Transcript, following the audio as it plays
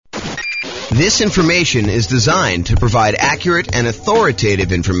This information is designed to provide accurate and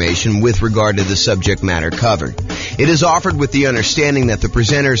authoritative information with regard to the subject matter covered. It is offered with the understanding that the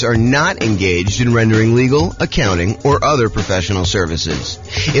presenters are not engaged in rendering legal, accounting, or other professional services.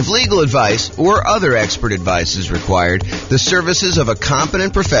 If legal advice or other expert advice is required, the services of a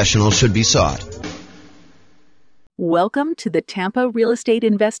competent professional should be sought. Welcome to the Tampa Real Estate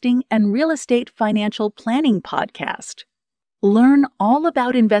Investing and Real Estate Financial Planning Podcast. Learn all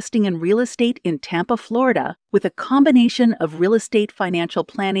about investing in real estate in Tampa, Florida, with a combination of real estate financial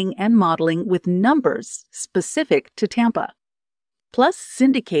planning and modeling with numbers specific to Tampa. Plus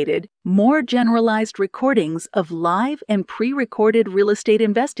syndicated, more generalized recordings of live and pre-recorded real estate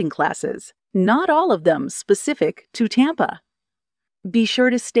investing classes, not all of them specific to Tampa. Be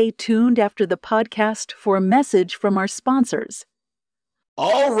sure to stay tuned after the podcast for a message from our sponsors.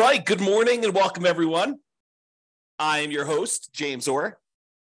 All right. Good morning and welcome, everyone. I am your host, James Orr.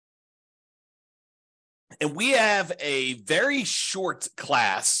 And we have a very short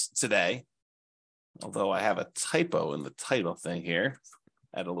class today, although I have a typo in the title thing here.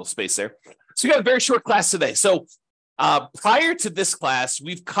 Add a little space there. So we got a very short class today. So prior to this class,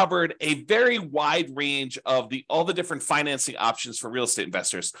 we've covered a very wide range of all the different financing options for real estate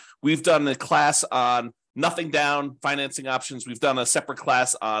investors. We've done a class on nothing down financing options. We've done a separate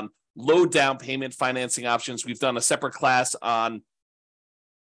class on low down payment financing options. We've done a separate class on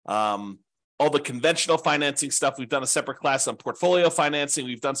all the conventional financing stuff. We've done a separate class on portfolio financing.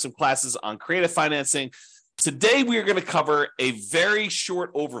 We've done some classes on creative financing. Today, we are going to cover a very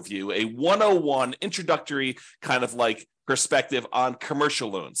short overview, a 101 introductory kind of like perspective on commercial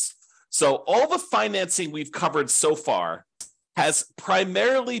loans. So all the financing we've covered so far has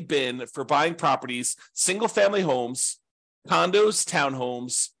primarily been for buying properties, single family homes, condos,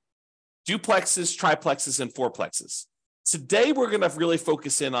 townhomes, duplexes, triplexes, and fourplexes. Today, we're going to really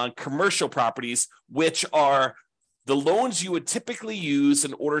focus in on commercial properties, which are the loans you would typically use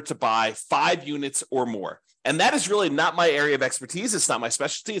in order to buy 5 units or more. And that is really not my area of expertise. It's not my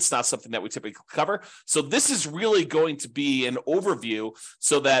specialty. It's not something that we typically cover. So this is really going to be an overview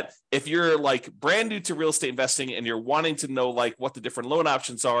so that if you're like brand new to real estate investing and you're wanting to know like what the different loan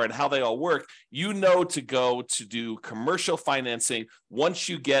options are and how they all work, you know to go to do commercial financing once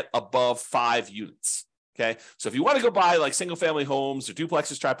you get above 5 units. Okay, so if you want to go buy like single family homes or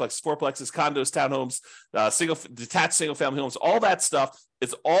duplexes, triplexes, fourplexes, condos, townhomes, detached single family homes, all that stuff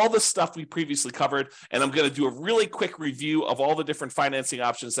is all the stuff we previously covered. And I'm going to do a really quick review of all the different financing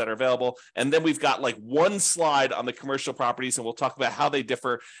options that are available. And then we've got like one slide on the commercial properties and we'll talk about how they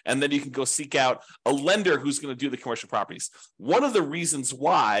differ. And then you can go seek out a lender who's going to do the commercial properties. One of the reasons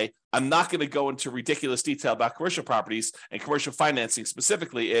why I'm not going to go into ridiculous detail about commercial properties and commercial financing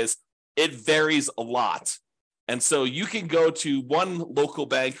specifically is it varies a lot. And so you can go to one local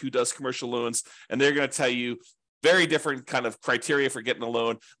bank who does commercial loans, and they're going to tell you very different kind of criteria for getting a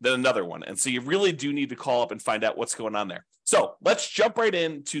loan than another one. And so you really do need to call up and find out what's going on there. So let's jump right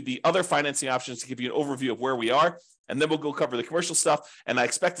into the other financing options to give you an overview of where we are, and then we'll go cover the commercial stuff. And I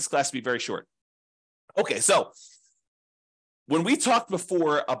expect this class to be very short. Okay, so when we talked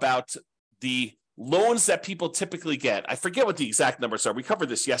before about the loans that people typically get, I forget what the exact numbers are. We covered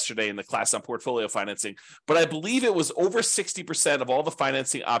this yesterday in the class on portfolio financing, but I believe it was over 60% of all the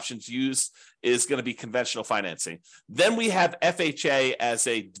financing options used is going to be conventional financing. Then we have FHA as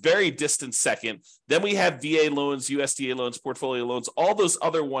a very distant second. Then we have VA loans, USDA loans, portfolio loans, all those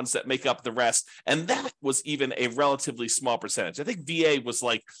other ones that make up the rest. And that was even a relatively small percentage. I think VA was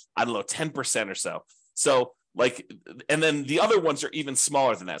like, 10% or so. So and then the other ones are even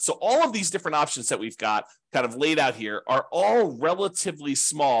smaller than that. So all of these different options that we've got kind of laid out here are all relatively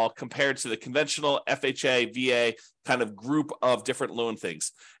small compared to the conventional FHA, VA kind of group of different loan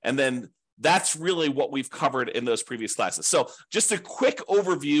things. And then that's really what we've covered in those previous classes. So just a quick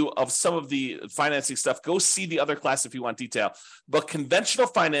overview of some of the financing stuff. Go see the other class if you want detail. But conventional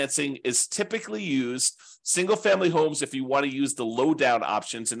financing is typically used single family homes if you want to use the low down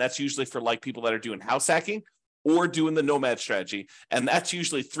options. And that's usually for like people that are doing house hacking or doing the nomad strategy. And that's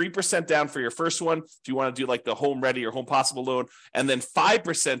usually 3% down for your first one if you want to do like the home ready or home possible loan, and then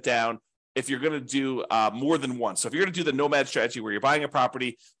 5% down if you're going to do more than one. So if you're going to do the nomad strategy where you're buying a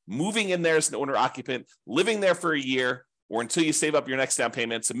property, moving in there as an owner occupant, living there for a year or until you save up your next down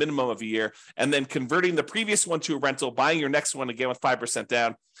payment, it's a minimum of a year, and then converting the previous one to a rental, buying your next one again with 5%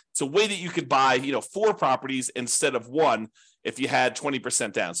 down. It's a way that you could buy, 4 properties instead of one if you had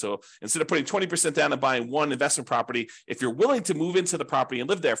 20% down. So instead of putting 20% down and buying one investment property, if you're willing to move into the property and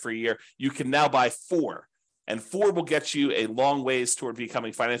live there for a year, you can now buy 4. And 4 will get you a long ways toward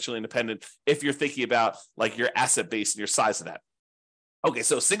becoming financially independent if you're thinking about like your asset base and your size of that. Okay,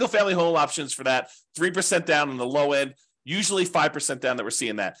 so single family home options for that, 3% down on the low end, usually 5% down that we're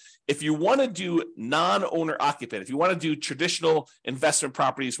seeing that. If you want to do non-owner occupant, if you want to do traditional investment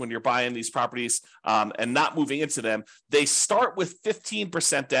properties when you're buying these properties and not moving into them, they start with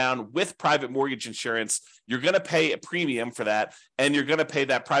 15% down with private mortgage insurance. You're going to pay a premium for that, and you're going to pay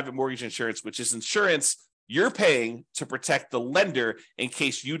that private mortgage insurance, which is insurance you're paying to protect the lender in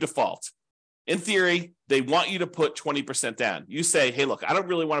case you default. In theory, they want you to put 20% down. You say, hey, look, I don't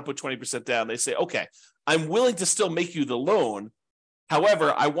really want to put 20% down. They say, okay, I'm willing to still make you the loan.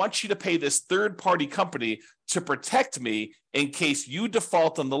 However, I want you to pay this third-party company to protect me in case you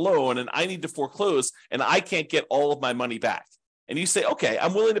default on the loan and I need to foreclose and I can't get all of my money back. And you say, okay,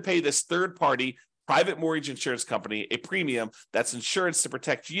 I'm willing to pay this third-party private mortgage insurance company a premium that's insurance to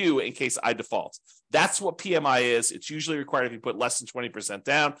protect you in case I default. That's what PMI is. It's usually required if you put less than 20%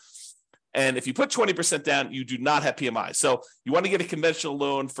 down. And if you put 20% down, you do not have PMI. So you want to get a conventional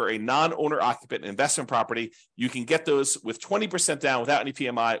loan for a non-owner occupant investment property. You can get those with 20% down without any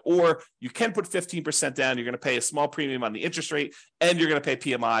PMI, or you can put 15% down. You're going to pay a small premium on the interest rate, and you're going to pay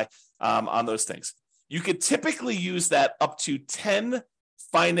PMI on those things. You could typically use that up to 10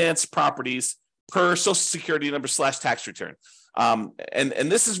 finance properties per Social Security number / tax return.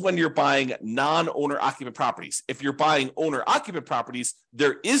 And this is when you're buying non-owner occupant properties. If you're buying owner occupant properties,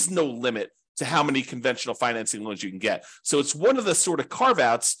 there is no limit to how many conventional financing loans you can get. So it's one of the sort of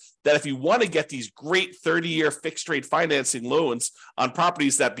carve-outs that if you want to get these great 30-year fixed rate financing loans on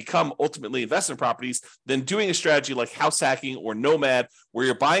properties that become ultimately investment properties, then doing a strategy like house hacking or Nomad, where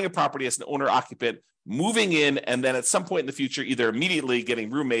you're buying a property as an owner occupant, moving in, and then at some point in the future, either immediately getting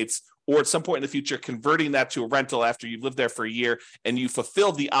roommates or at some point in the future, converting that to a rental after you've lived there for a year and you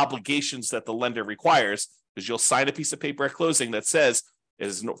fulfill the obligations that the lender requires, because you'll sign a piece of paper at closing that says,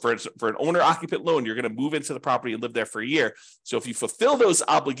 for an owner-occupant loan, you're going to move into the property and live there for a year. So if you fulfill those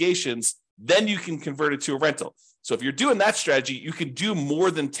obligations, then you can convert it to a rental. So if you're doing that strategy, you can do more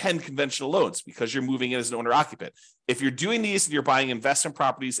than 10 conventional loans because you're moving in as an owner-occupant. If you're doing these and you're buying investment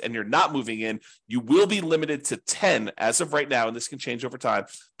properties and you're not moving in, you will be limited to 10 as of right now, and this can change over time,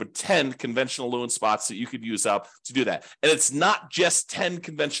 but 10 conventional loan spots that you could use up to do that. And it's not just 10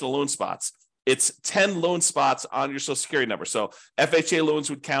 conventional loan spots. It's 10 loan spots on your Social Security number. So FHA loans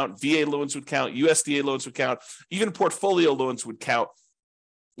would count, VA loans would count, USDA loans would count, even portfolio loans would count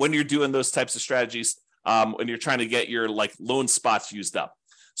when you're doing those types of strategies, when you're trying to get your loan spots used up.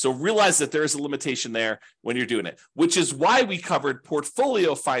 So realize that there is a limitation there when you're doing it, which is why we covered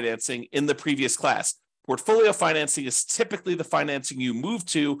portfolio financing in the previous class. Portfolio financing is typically the financing you move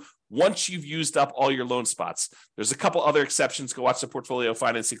to once you've used up all your loan spots. There's a couple other exceptions. Go watch the portfolio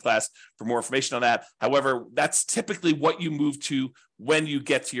financing class for more information on that. However, that's typically what you move to when you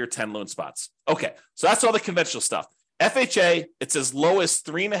get to your 10 loan spots. Okay, so that's all the conventional stuff. FHA, it's as low as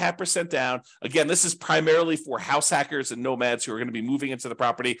 3.5% down. Again, this is primarily for house hackers and nomads who are going to be moving into the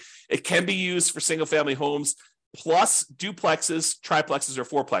property. It can be used for single-family homes, plus duplexes, triplexes, or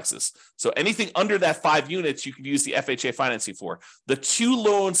fourplexes. So anything under that 5 units, you can use the FHA financing for. The two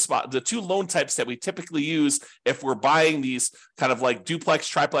loan types that we typically use if we're buying these kind of like duplex,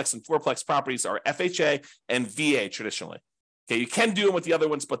 triplex, and fourplex properties are FHA and VA traditionally. Okay, you can do them with the other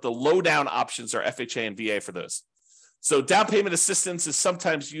ones, but the low down options are FHA and VA for those. So down payment assistance is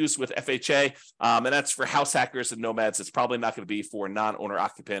sometimes used with FHA, and that's for house hackers and nomads. It's probably not going to be for non-owner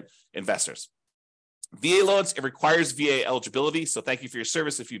occupant investors. VA loans, it requires VA eligibility. So thank you for your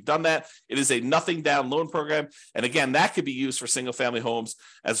service if you've done that. It is a nothing down loan program. And again, that could be used for single family homes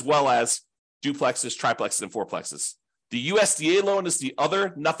as well as duplexes, triplexes, and fourplexes. The USDA loan is the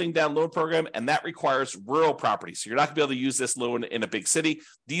other nothing down loan program, and that requires rural property. So you're not going to be able to use this loan in a big city.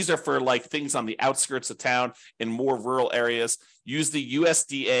 These are for like things on the outskirts of town in more rural areas. Use the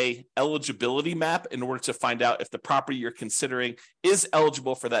USDA eligibility map in order to find out if the property you're considering is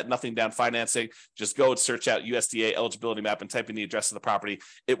eligible for that nothing down financing. Just go and search out USDA eligibility map and type in the address of the property.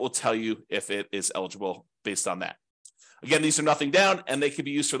 It will tell you if it is eligible based on that. Again, these are nothing down, and they can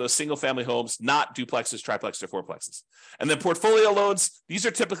be used for those single-family homes, not duplexes, triplexes, or fourplexes. And then portfolio loans, these are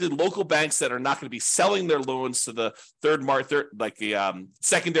typically local banks that are not going to be selling their loans to the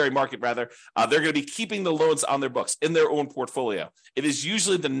secondary market, rather. They're going to be keeping the loans on their books in their own portfolio. It is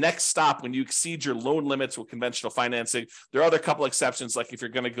usually the next stop when you exceed your loan limits with conventional financing. There are other couple exceptions, like if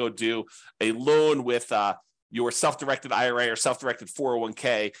you're going to go do a loan with your self-directed IRA or self-directed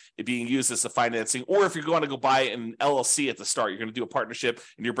 401k being used as the financing, or if you're going to go buy an LLC at the start, you're going to do a partnership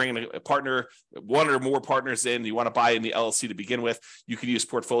and you're bringing a partner, one or more partners in, you want to buy in the LLC to begin with, you can use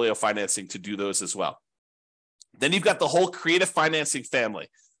portfolio financing to do those as well. Then you've got the whole creative financing family,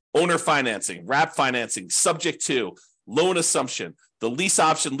 owner financing, wrap financing, subject to. loan assumption, the lease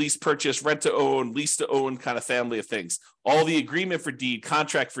option, lease purchase, rent to own, lease to own kind of family of things. All the agreement for deed,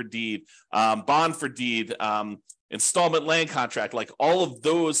 contract for deed, bond for deed, installment land contract, like all of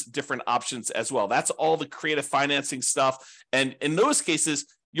those different options as well. That's all the creative financing stuff. And in those cases,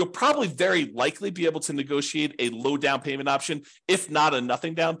 you'll probably very likely be able to negotiate a low down payment option, if not a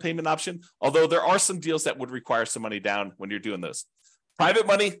nothing down payment option, although there are some deals that would require some money down when you're doing those. Private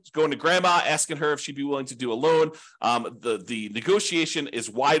money, going to grandma, asking her if she'd be willing to do a loan. The negotiation is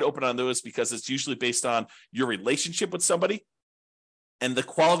wide open on those because it's usually based on your relationship with somebody. And the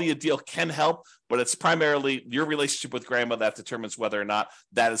quality of deal can help, but it's primarily your relationship with grandma that determines whether or not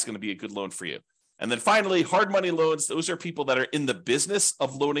that is going to be a good loan for you. And then finally, hard money loans. Those are people that are in the business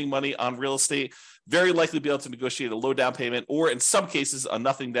of loaning money on real estate, very likely be able to negotiate a low down payment, or in some cases, a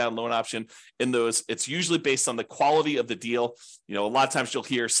nothing down loan option. In those, it's usually based on the quality of the deal. You know, a lot of times you'll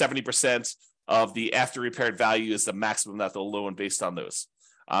hear 70% of the after repaired value is the maximum that they'll loan based on those.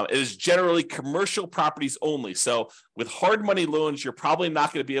 It is generally commercial properties only. So with hard money loans, you're probably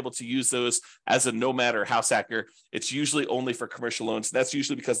not going to be able to use those as a nomad or house hacker. It's usually only for commercial loans. That's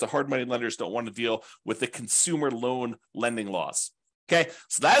usually because the hard money lenders don't want to deal with the consumer loan lending laws. Okay,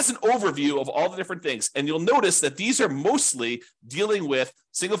 so that is an overview of all the different things. And you'll notice that these are mostly dealing with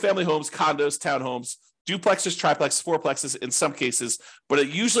single family homes, condos, townhomes, duplexes, triplexes, fourplexes in some cases, but it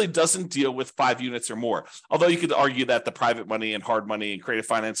usually doesn't deal with 5 units or more. Although you could argue that the private money and hard money and creative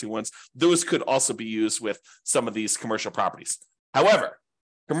financing ones, those could also be used with some of these commercial properties. However,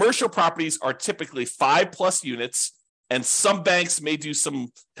 commercial properties are typically 5+ units, and some banks may do some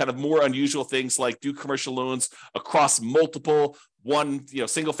kind of more unusual things like do commercial loans across multiple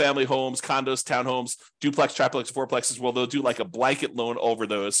single family homes, condos, townhomes, duplex, triplex, fourplexes. Well, they'll do like a blanket loan over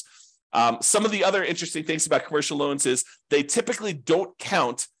those. Some of the other interesting things about commercial loans is they typically don't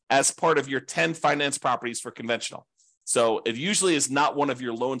count as part of your 10 finance properties for conventional. So it usually is not one of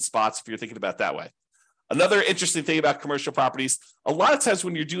your loan spots if you're thinking about it that way. Another interesting thing about commercial properties, a lot of times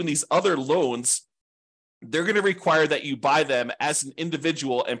when you're doing these other loans, they're going to require that you buy them as an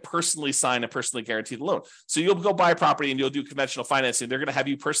individual and personally sign and personally guarantee the loan. So you'll go buy a property and you'll do conventional financing. They're going to have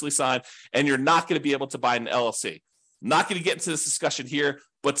you personally sign, and you're not going to be able to buy an LLC. Not going to get into this discussion here,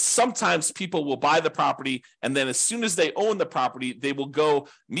 but sometimes people will buy the property, and then as soon as they own the property, they will go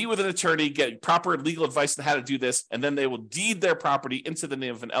meet with an attorney, get proper legal advice on how to do this, and then they will deed their property into the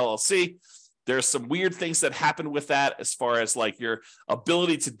name of an LLC. There's some weird things that happen with that as far as like your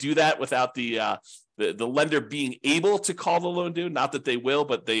ability to do that without the lender being able to call the loan due. Not that they will,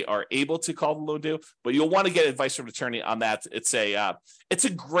 but they are able to call the loan due. But you'll want to get advice from an attorney on that. It's a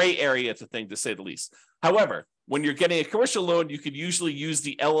gray area to say the least. However, when you're getting a commercial loan, you could usually use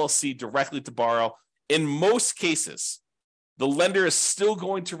the LLC directly to borrow. In most cases, the lender is still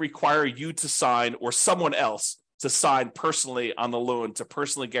going to require you to sign or someone else to sign personally on the loan to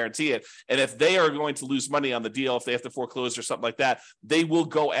personally guarantee it. And if they are going to lose money on the deal, if they have to foreclose or something like that, they will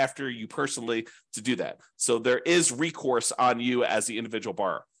go after you personally to do that. So there is recourse on you as the individual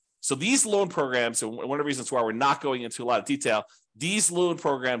borrower. So these loan programs, and one of the reasons why we're not going into a lot of detail, these loan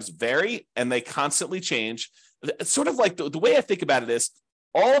programs vary and they constantly change. It's sort of like the way I think about it is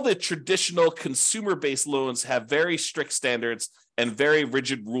all the traditional consumer-based loans have very strict standards and very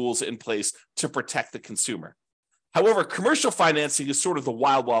rigid rules in place to protect the consumer. However, commercial financing is sort of the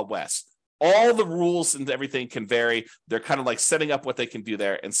wild, wild west. All the rules and everything can vary. They're kind of like setting up what they can do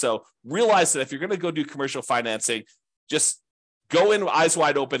there. And so realize that if you're going to go do commercial financing, just go in eyes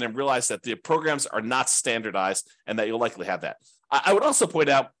wide open and realize that the programs are not standardized and that you'll likely have that. I would also point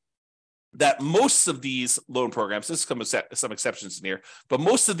out that most of these loan programs, this comes some exceptions in here, but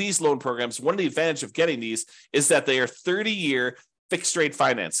most of these loan programs, one of the advantages of getting these is that they are 30-year fixed rate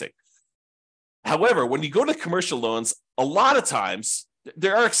financing. However, when you go to commercial loans, a lot of times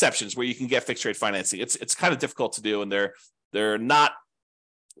there are exceptions where you can get fixed rate financing. It's kind of difficult to do, and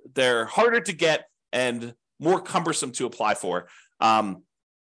they're harder to get and more cumbersome to apply for.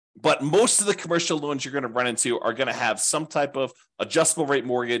 But most of the commercial loans you're going to run into are going to have some type of adjustable rate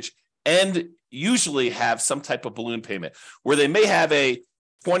mortgage and usually have some type of balloon payment where they may have a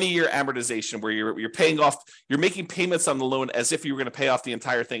 20-year amortization where you're paying off, you're making payments on the loan as if you were going to pay off the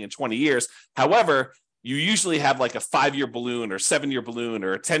entire thing in 20 years. However, you usually have like a 5-year balloon or 7-year balloon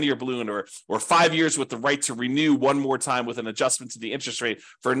or a 10-year balloon or 5 years with the right to renew one more time with an adjustment to the interest rate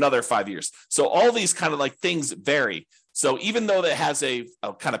for another 5 years. So all these kind of like things vary. So even though that has a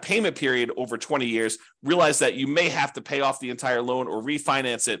kind of payment period over 20 years, realize that you may have to pay off the entire loan or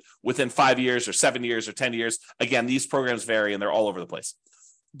refinance it within 5 years or 7 years or 10 years. Again, these programs vary and they're all over the place.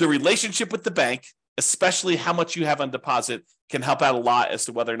 The relationship with the bank, especially how much you have on deposit, can help out a lot as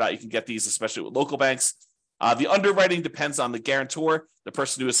to whether or not you can get these, especially with local banks. The underwriting depends on the guarantor, the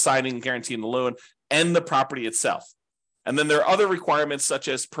person who is signing and guaranteeing the loan, and the property itself. And then there are other requirements such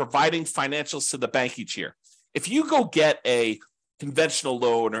as providing financials to the bank each year. If you go get a conventional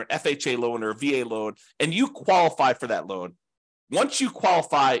loan or an FHA loan or a VA loan and you qualify for that loan, once you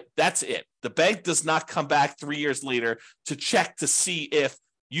qualify, that's it. The bank does not come back 3 years later to check to see if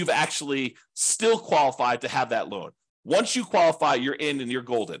you've actually still qualified to have that loan. Once you qualify, you're in and you're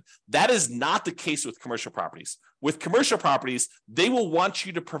golden. That is not the case with commercial properties. With commercial properties, they will want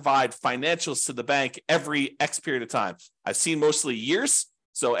you to provide financials to the bank every X period of time. I've seen mostly years.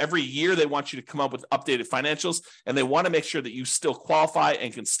 So every year they want you to come up with updated financials, and they want to make sure that you still qualify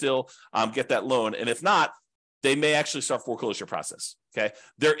and can still get that loan. And if not, they may actually start foreclosure process. Okay.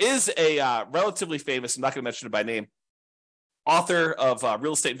 There is a relatively famous, I'm not going to mention it by name, author of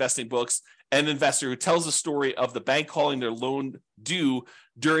real estate investing books, an investor who tells the story of the bank calling their loan due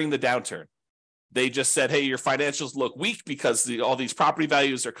during the downturn. They just said, hey, your financials look weak because all these property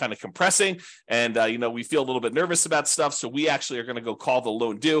values are kind of compressing. And, we feel a little bit nervous about stuff. So we actually are going to go call the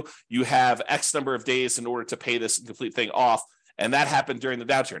loan due. You have X number of days in order to pay this complete thing off. And that happened during the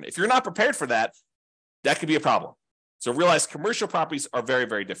downturn. If you're not prepared for that, that could be a problem. So realize commercial properties are very,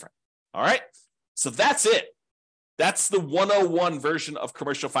 very different. All right. So that's it. That's the 101 version of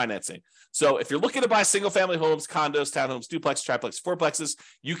commercial financing. So if you're looking to buy single family homes, condos, townhomes, duplex, triplex, fourplexes,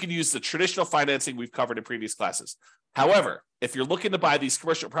 you can use the traditional financing we've covered in previous classes. However, if you're looking to buy these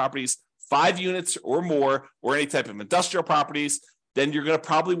commercial properties, 5 units or more, or any type of industrial properties, then you're going to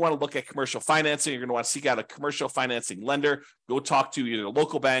probably want to look at commercial financing. You're going to want to seek out a commercial financing lender. Go talk to either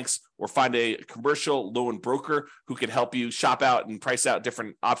local banks or find a commercial loan broker who can help you shop out and price out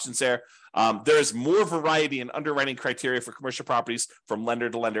different options there. There's more variety in underwriting criteria for commercial properties from lender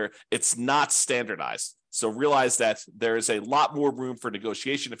to lender. It's not standardized. So realize that there is a lot more room for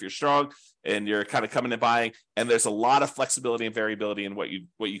negotiation if you're strong and you're kind of coming and buying. And there's a lot of flexibility and variability in what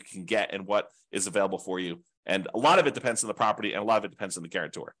you can get and what is available for you. And a lot of it depends on the property and a lot of it depends on the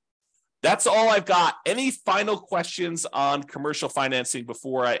guarantor. That's all I've got. Any final questions on commercial financing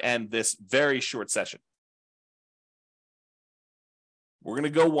before I end this very short session? We're going to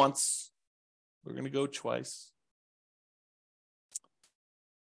go once. We're going to go twice.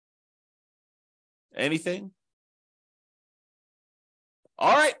 Anything?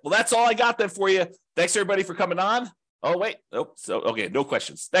 All right. Well, that's all I got then for you. Thanks, everybody, for coming on. Oh, wait. Oh, so, okay. No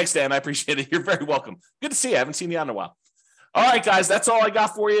questions. Thanks, Dan. I appreciate it. You're very welcome. Good to see you. I haven't seen you in a while. All right, guys. That's all I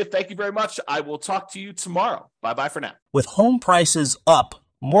got for you. Thank you very much. I will talk to you tomorrow. Bye-bye for now. With home prices up,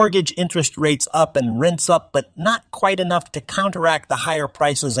 mortgage interest rates up, and rents up, but not quite enough to counteract the higher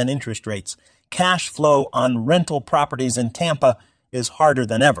prices and interest rates, cash flow on rental properties in Tampa is harder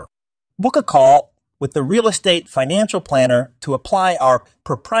than ever. Book a call with the Real Estate Financial Planner to apply our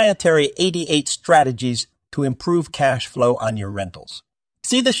proprietary 88 strategies to improve cash flow on your rentals.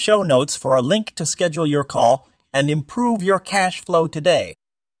 See the show notes for a link to schedule your call and improve your cash flow today.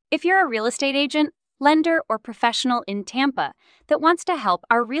 If you're a real estate agent, lender, or professional in Tampa that wants to help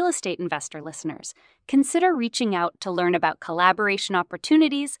our real estate investor listeners, consider reaching out to learn about collaboration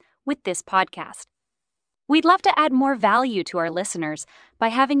opportunities with this podcast. We'd love to add more value to our listeners by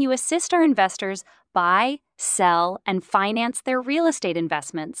having you assist our investors buy, sell, and finance their real estate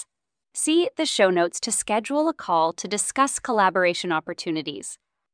investments. See the show notes to schedule a call to discuss collaboration opportunities.